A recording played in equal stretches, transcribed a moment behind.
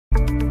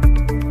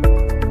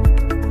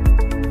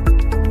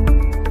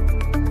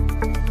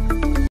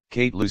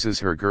Kate loses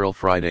her girl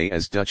Friday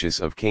as Duchess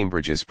of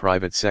Cambridge's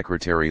private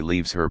secretary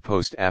leaves her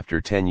post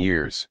after 10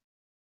 years.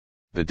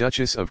 The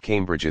Duchess of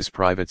Cambridge's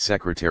private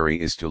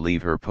secretary is to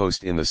leave her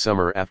post in the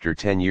summer after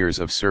 10 years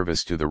of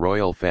service to the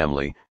royal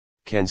family,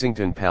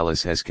 Kensington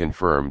Palace has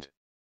confirmed.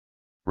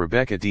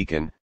 Rebecca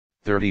Deacon,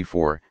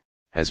 34,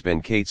 has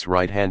been Kate's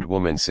right-hand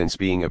woman since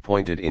being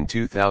appointed in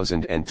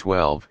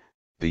 2012,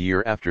 the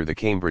year after the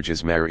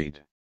Cambridges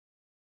married.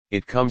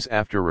 It comes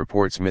after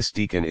reports Miss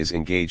Deacon is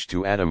engaged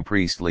to Adam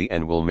Priestley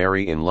and will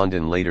marry in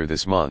London later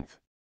this month.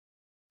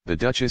 The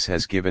Duchess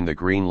has given the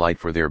green light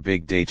for their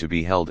big day to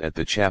be held at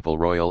the Chapel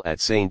Royal at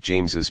St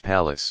James's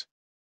Palace.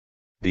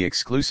 The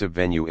exclusive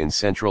venue in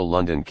central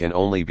London can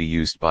only be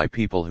used by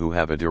people who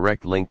have a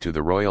direct link to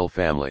the royal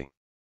family.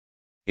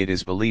 It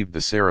is believed the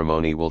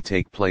ceremony will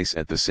take place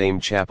at the same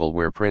chapel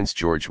where Prince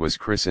George was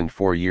christened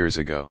 4 years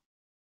ago.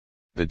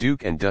 The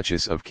Duke and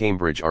Duchess of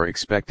Cambridge are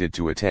expected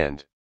to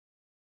attend.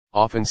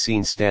 Often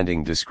seen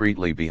standing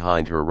discreetly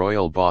behind her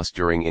royal boss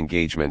during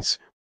engagements,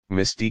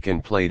 Miss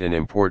Deacon played an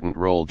important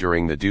role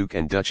during the Duke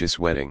and Duchess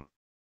wedding.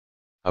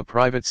 A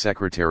private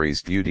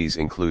secretary's duties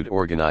include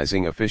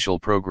organizing official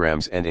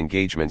programs and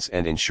engagements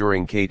and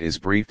ensuring Kate is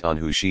briefed on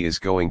who she is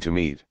going to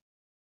meet.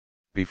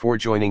 Before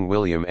joining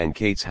William and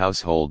Kate's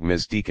household,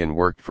 Miss Deacon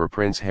worked for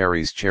Prince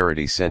Harry's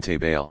charity Sente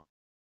Bail.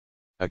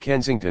 A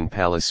Kensington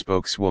Palace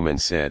spokeswoman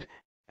said,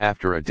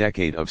 after a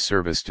decade of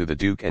service to the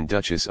Duke and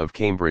Duchess of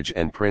Cambridge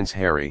and Prince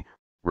Harry,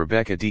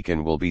 Rebecca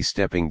Deacon will be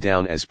stepping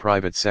down as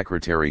private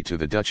secretary to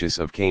the Duchess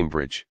of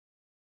Cambridge.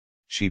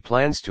 She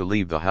plans to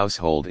leave the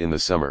household in the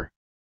summer.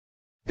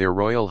 Their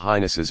Royal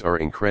Highnesses are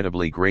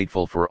incredibly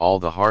grateful for all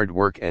the hard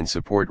work and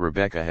support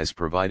Rebecca has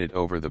provided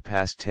over the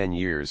past 10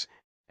 years,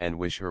 and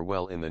wish her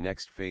well in the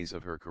next phase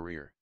of her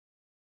career.